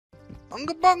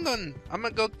Unga bungun! I'm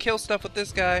gonna go kill stuff with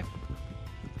this guy.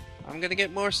 I'm gonna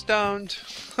get more stoned.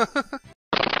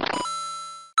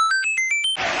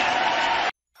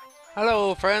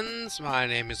 Hello friends, my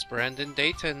name is Brandon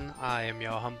Dayton. I am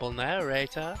your humble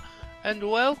narrator, and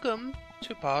welcome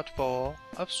to part 4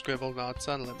 of Scribblenauts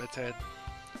Unlimited.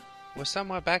 We're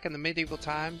somewhere back in the medieval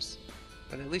times,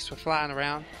 but at least we're flying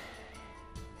around.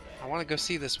 I want to go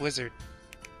see this wizard.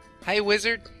 Hey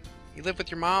wizard, you live with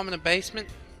your mom in a basement?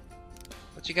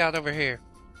 What you got over here?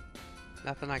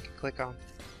 Nothing I can click on.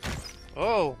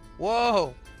 Oh,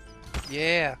 whoa!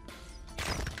 Yeah.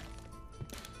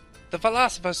 The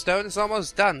Philosopher's Stone is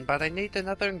almost done, but I need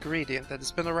another ingredient that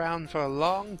has been around for a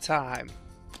long time.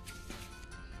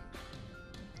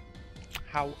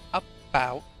 How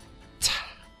about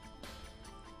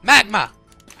magma?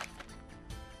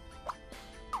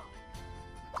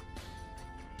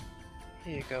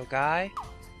 Here you go, guy.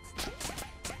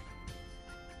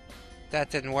 That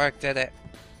didn't work, did it?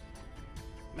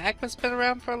 Magma's been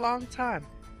around for a long time.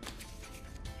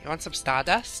 You want some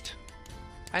stardust?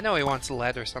 I know he wants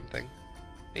lead or something.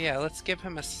 But yeah, let's give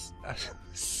him a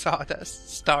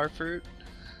sawdust starfruit.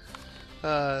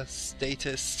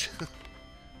 Statist.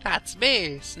 That's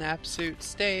me! Snapsuit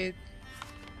stayed.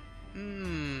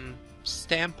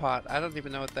 Stampot. I don't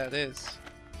even know what that is.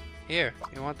 Here,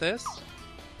 you want this?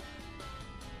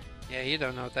 Yeah, you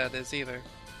don't know what that is either.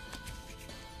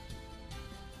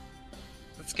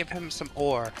 Let's give him some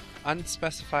ore.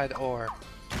 Unspecified ore.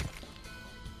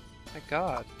 My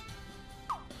god.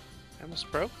 I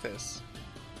almost broke this.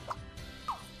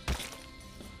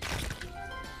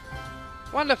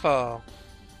 Wonderful!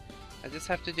 I just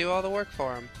have to do all the work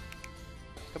for him.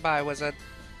 Goodbye, wizard.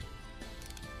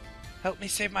 Help me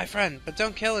save my friend, but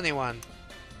don't kill anyone.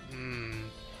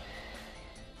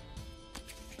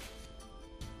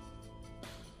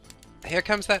 Here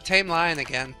comes that tame lion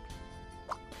again.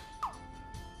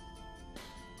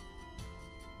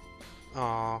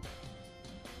 Aw.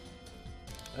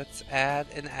 Let's add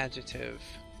an adjective.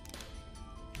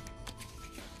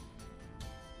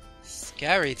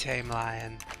 Scary tame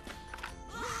lion.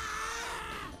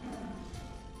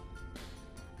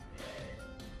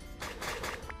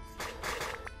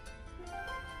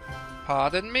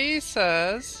 Pardon me,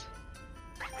 sirs.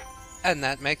 And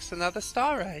that makes another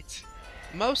star right.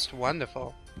 Most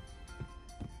wonderful.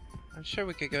 I'm sure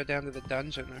we could go down to the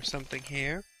dungeon or something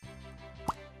here.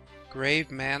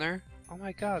 Grave Manor. Oh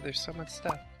my god, there's so much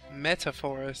stuff.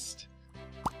 Metaforest.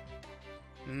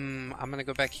 I'm gonna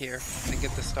go back here and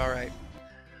get the star right.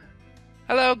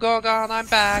 Hello, Gorgon, I'm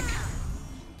back.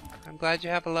 I'm glad you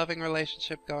have a loving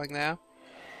relationship going now.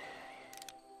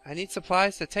 I need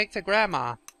supplies to take to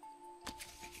Grandma.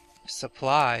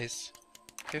 Supplies?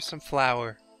 Here's some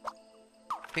flour.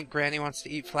 Think Granny wants to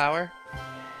eat flour?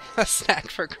 A snack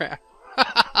for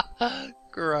Grandma.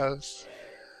 Gross.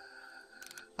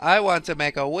 I want to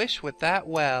make a wish with that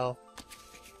well.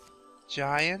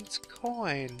 Giant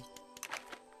coin.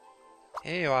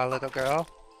 Here you are, little girl.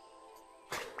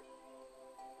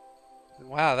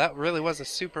 Wow, that really was a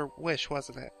super wish,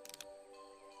 wasn't it?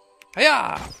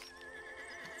 Hiya!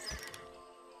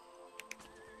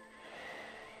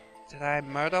 Did I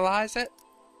myrtleize it?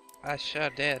 I sure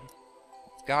did.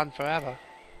 It's gone forever.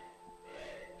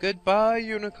 Goodbye,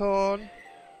 unicorn.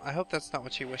 I hope that's not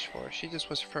what she wished for. She just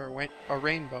wished for a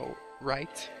rainbow,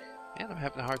 right? Man, I'm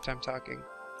having a hard time talking.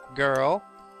 Girl.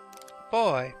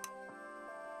 Boy.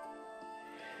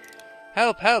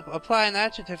 Help, help! Apply an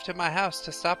adjective to my house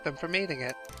to stop them from eating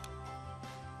it.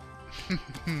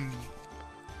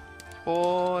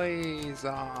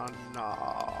 Poisonous.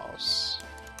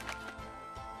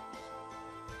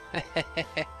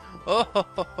 Oh!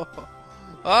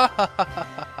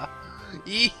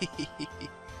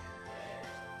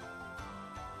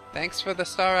 Thanks for the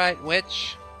starlight,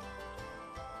 witch.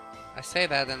 I say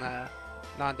that in a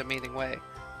non-demeaning way.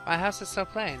 My house is so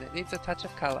plain, it needs a touch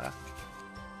of color.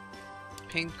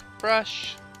 Pink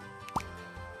brush.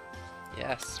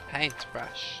 Yes,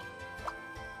 paintbrush.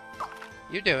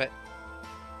 You do it.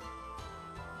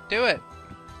 Do it!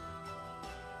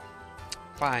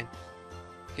 Fine.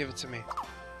 Give it to me.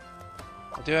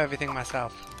 I'll do everything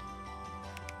myself.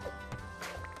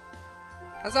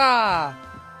 Huzzah!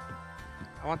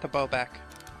 I want the bow back.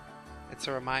 It's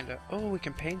a reminder. Oh, we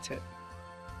can paint it.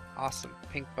 Awesome.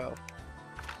 Pink bow.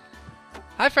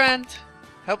 Hi, friend!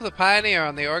 Help the pioneer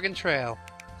on the Oregon Trail.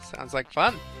 Sounds like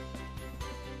fun.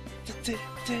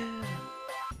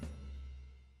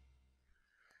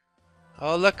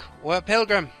 Oh, look! We're a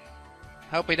pilgrim!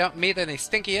 Hope we don't meet any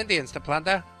stinky Indians to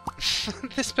plunder.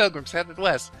 This pilgrim's headed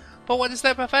west. But what is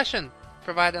their profession?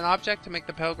 Provide an object to make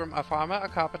the pilgrim a farmer, a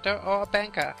carpenter, or a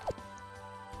banker.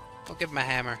 We'll give him a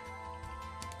hammer.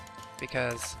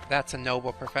 Because that's a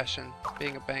noble profession.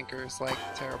 Being a banker is, like,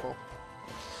 terrible.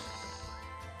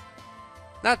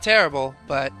 Not terrible,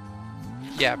 but...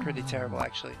 yeah, pretty terrible,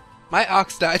 actually. My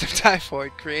ox died of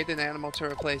typhoid. Create an animal to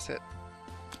replace it.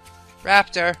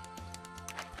 Raptor!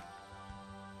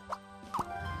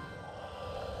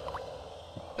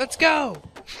 Let's go!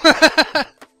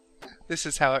 This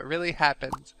is how it really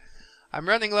happened. I'm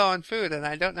running low on food and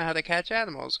I don't know how to catch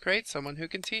animals. Create someone who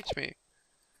can teach me.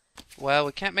 Well,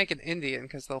 we can't make an Indian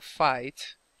because they'll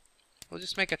fight. We'll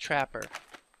just make a trapper.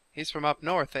 He's from up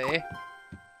north, eh?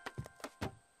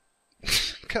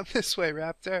 Come this way,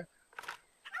 Raptor.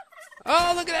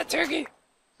 Oh, look at that turkey!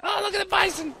 Oh, look at the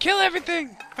bison! Kill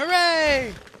everything!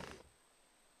 Hooray!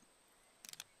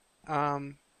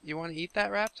 You want to eat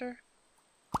that, Raptor?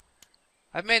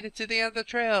 I've made it to the end of the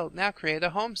trail. Now create a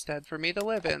homestead for me to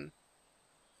live in.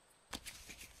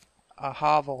 A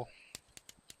hovel.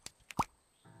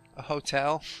 A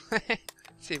hotel.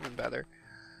 It's even better.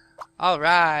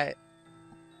 Alright.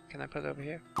 Can I put it over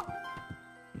here?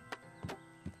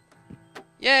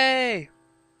 Yay!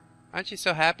 Aren't you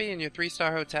so happy in your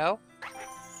 3-star hotel?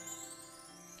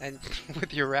 And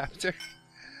with your raptor?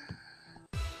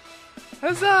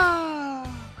 Huzzah!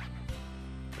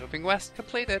 Moving west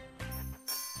completed.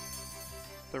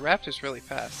 The raptor's really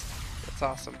fast. That's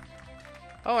awesome.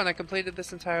 Oh, and I completed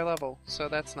this entire level, so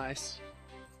that's nice.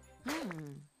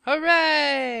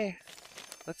 Hooray!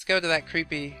 Let's go to that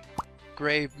creepy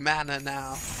grave manor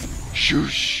now.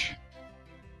 Shoosh!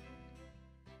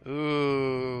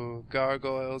 Ooh,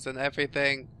 gargoyles and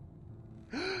everything.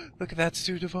 Look at that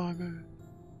suit of armor.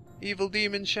 Evil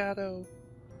demon shadow.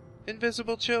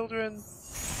 Invisible children.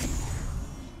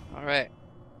 Alright,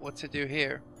 what to do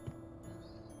here?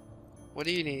 What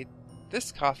do you need?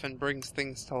 This coffin brings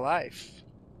things to life.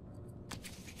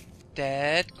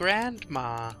 Dead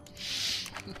grandma.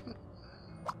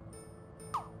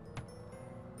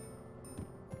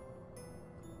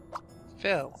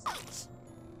 Phil.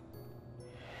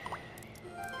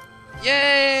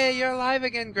 Yay! You're alive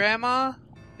again, Grandma!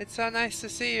 It's so nice to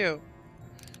see you.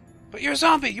 But you're a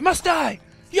zombie! You must die!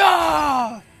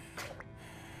 Yeah!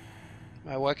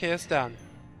 My work here is done.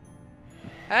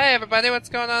 Hey everybody, what's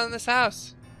going on in this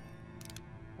house?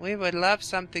 We would love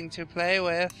something to play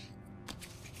with.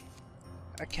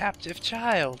 A captive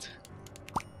child.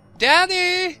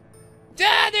 Daddy!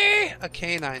 Daddy! A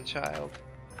canine child.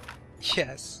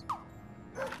 Yes.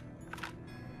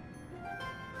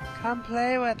 Come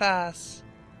play with us.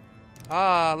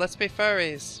 Ah, let's be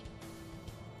furries.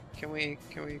 Can we...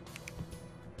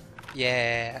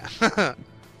 Yeah.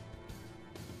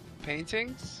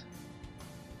 Paintings?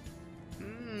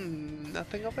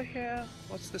 Nothing over here.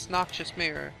 What's this noxious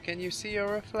mirror? Can you see your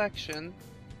reflection?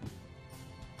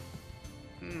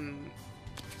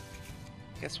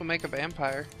 Guess we'll make a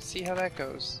vampire. See how that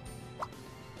goes.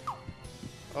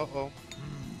 Uh-oh.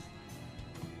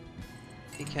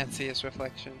 He can't see his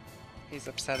reflection. He's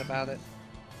upset about it.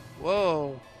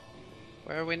 Whoa!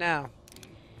 Where are we now?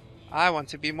 I want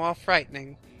to be more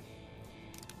frightening.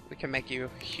 We can make you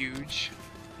huge.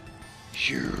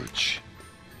 Huge!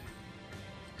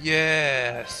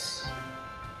 Yes!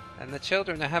 And the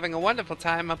children are having a wonderful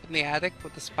time up in the attic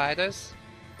with the spiders.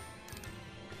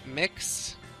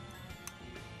 Mix.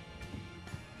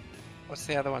 What's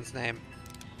the other one's name?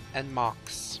 And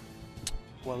Mox.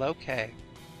 Well, okay.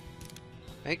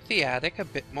 Make the attic a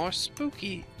bit more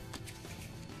spooky.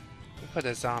 We'll put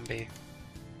a zombie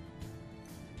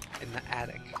in the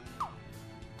attic.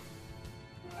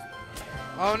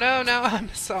 Oh no, now I'm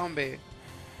a zombie.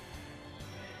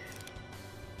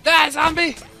 Die,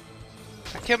 zombie!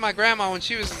 I killed my grandma when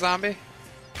she was a zombie.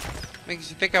 Makes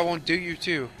you think I won't do you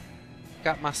too.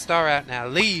 Got my star out now.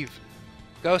 Leave!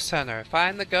 Ghost hunter.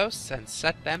 Find the ghosts and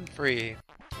set them free.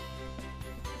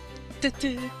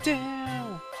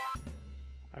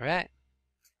 Alright.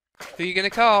 Who you gonna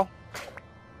call?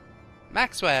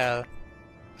 Maxwell!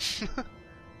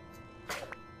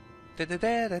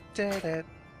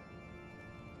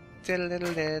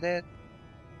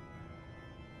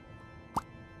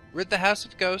 Rid the house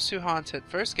of ghosts who haunt it.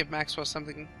 First, give Maxwell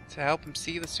something to help him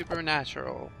see the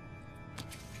supernatural.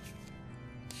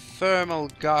 Thermal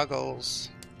goggles.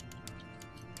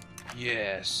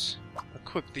 Yes.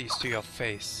 Equip these to your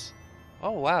face.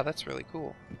 Oh wow, that's really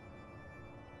cool.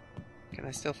 Can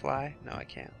I still fly? No, I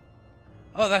can't.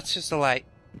 Oh, that's just a light.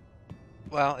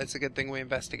 Well, it's a good thing we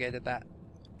investigated that.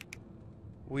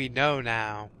 We know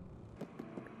now.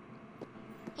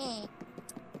 Hey.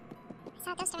 I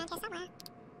saw a ghost around here somewhere.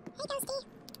 Hey,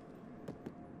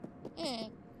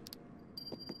 Ghosty.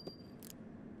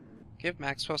 Give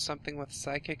Maxwell something with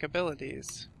psychic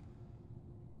abilities.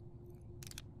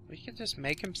 We can just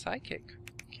make him psychic,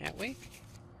 can't we?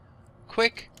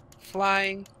 Quick,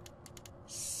 flying,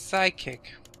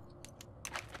 psychic.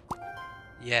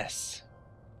 Yes.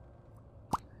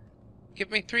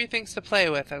 Give me 3 things to play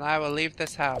with and I will leave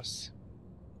this house.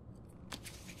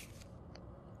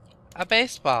 A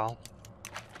baseball.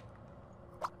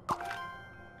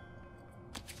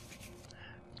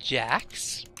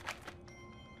 Jacks.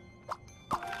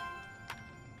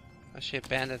 Oh, she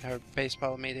abandoned her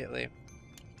baseball immediately.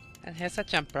 And here's a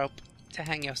jump rope to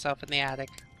hang yourself in the attic.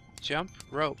 Jump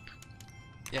rope.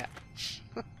 Yeah.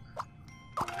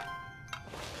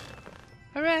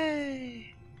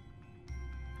 Hooray!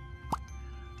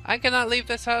 I cannot leave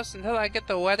this house until I get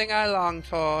the wedding I long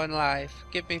for in life.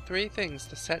 Give me 3 things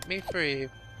to set me free.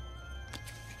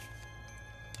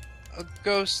 A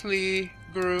ghostly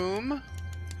groom.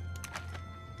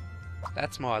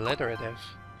 That's more alliterative.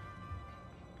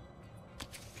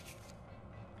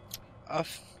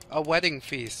 A wedding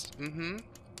feast.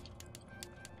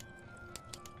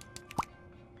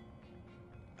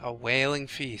 A wailing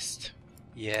feast.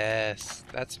 Yes,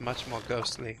 that's much more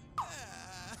ghostly.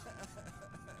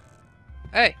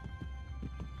 Hey!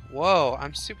 Whoa,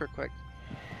 I'm super quick.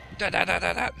 Da da da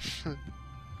da da!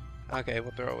 Okay,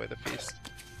 we'll throw away the feast.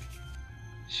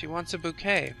 She wants a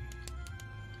bouquet.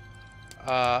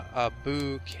 A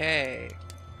bouquet.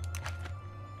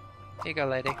 Here you go,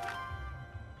 lady.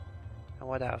 And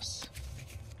what else?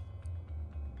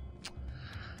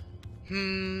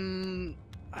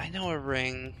 I know a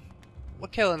ring. We'll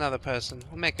kill another person.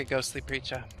 We'll make a ghostly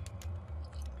preacher.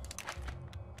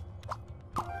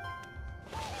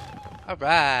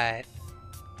 Alright.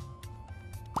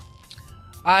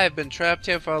 I have been trapped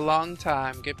here for a long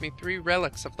time. Give me 3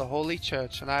 relics of the Holy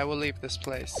Church and I will leave this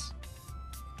place.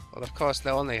 Well, of course,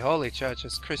 the only Holy Church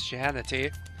is Christianity.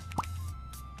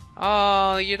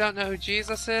 Oh, you don't know who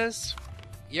Jesus is?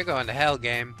 You're going to hell,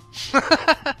 game.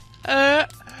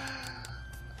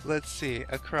 Let's see.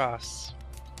 A cross.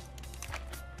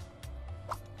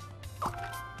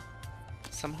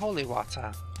 Some holy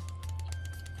water.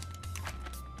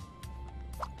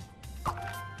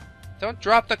 Don't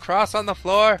drop the cross on the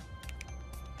floor!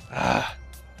 Ah,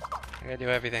 I gotta do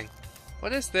everything.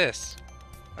 What is this?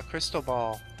 A crystal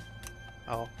ball.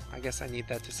 Oh, I guess I need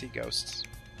that to see ghosts.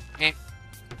 Eh.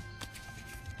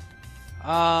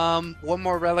 One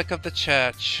more relic of the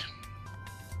church.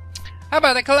 How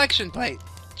about a collection plate?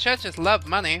 Churches love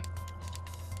money.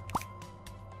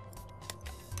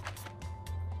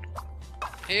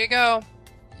 Here you go.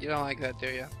 You don't like that, do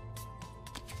you?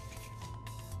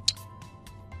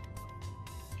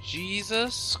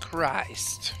 Jesus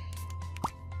Christ.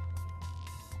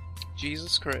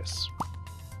 Jesus Chris.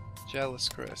 Jealous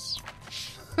Chris.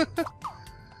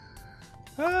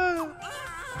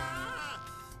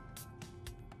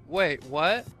 Wait,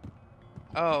 what?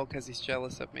 Oh, because he's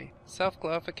jealous of me.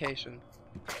 Self-glorification.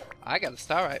 I got a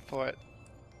starlight for it.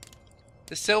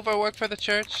 Does silver work for the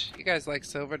church? You guys like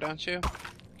silver, don't you?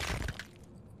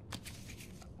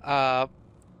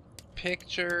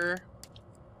 Picture.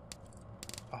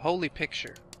 A holy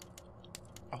picture.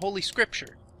 A holy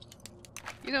scripture.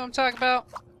 You know what I'm talking about?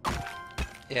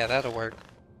 Yeah, that'll work.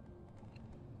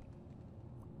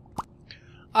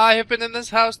 I have been in this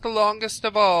house the longest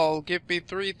of all. Give me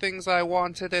 3 things I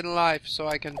wanted in life so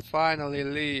I can finally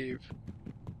leave.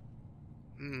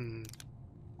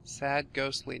 Sad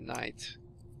ghostly night.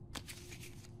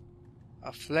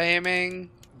 A flaming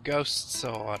ghost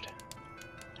sword.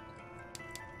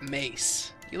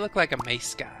 Mace. You look like a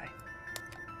mace guy.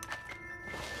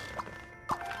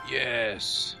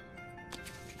 Yes.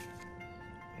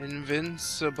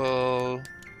 Invincible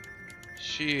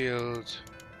shield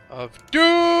of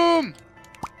doom!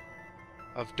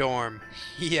 Of dorm.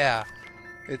 Yeah.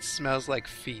 It smells like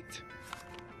feet.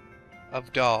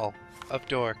 Of doll. Of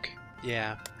dork.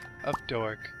 Yeah. Of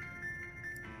dork.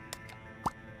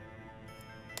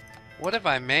 What have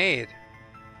I made?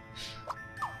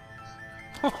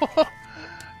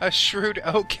 A shrewd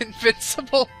oak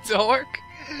invincible dork?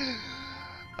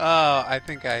 Oh, I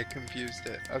think I confused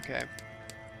it. Okay.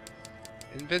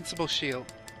 Invincible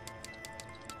shield.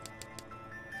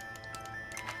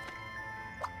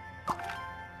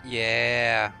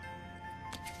 Yeah.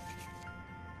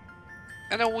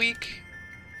 And a weak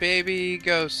baby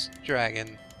ghost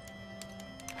dragon.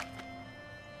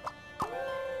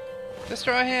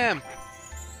 Destroy him!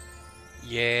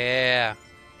 Yeah.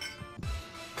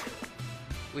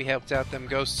 We helped out them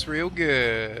ghosts real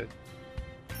good.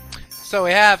 So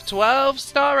we have 12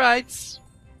 Starrights.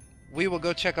 We will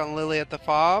go check on Lily at the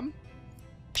farm.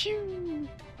 Pew!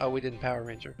 Oh, we didn't Power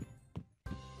Ranger.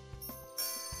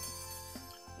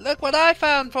 Look what I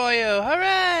found for you!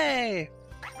 Hooray!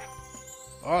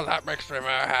 Oh, that makes me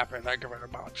very happy. Thank you very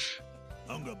much.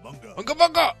 Bunga bunga. Unga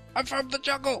bunga! I'm from the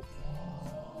jungle!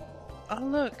 Oh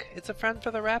look, it's a friend for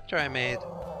the raptor I made.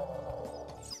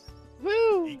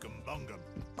 Woo! Ekum bungum.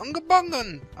 Unga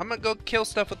bungan! I'm gonna go kill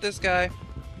stuff with this guy.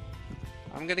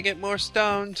 I'm gonna get more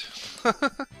stoned.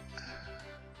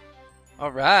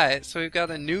 Alright, so we've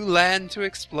got a new land to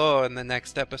explore in the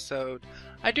next episode.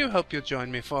 I do hope you'll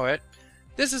join me for it.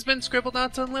 This has been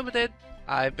Scribblenauts Unlimited.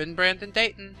 I've been Brandon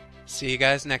Dayton. See you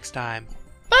guys next time.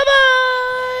 Bye-bye!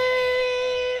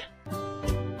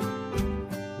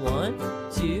 1,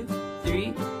 2,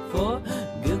 3, 4.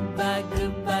 Goodbye,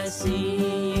 goodbye,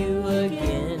 see you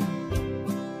again.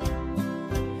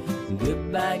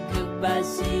 Goodbye, goodbye,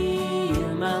 see you,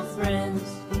 my friend.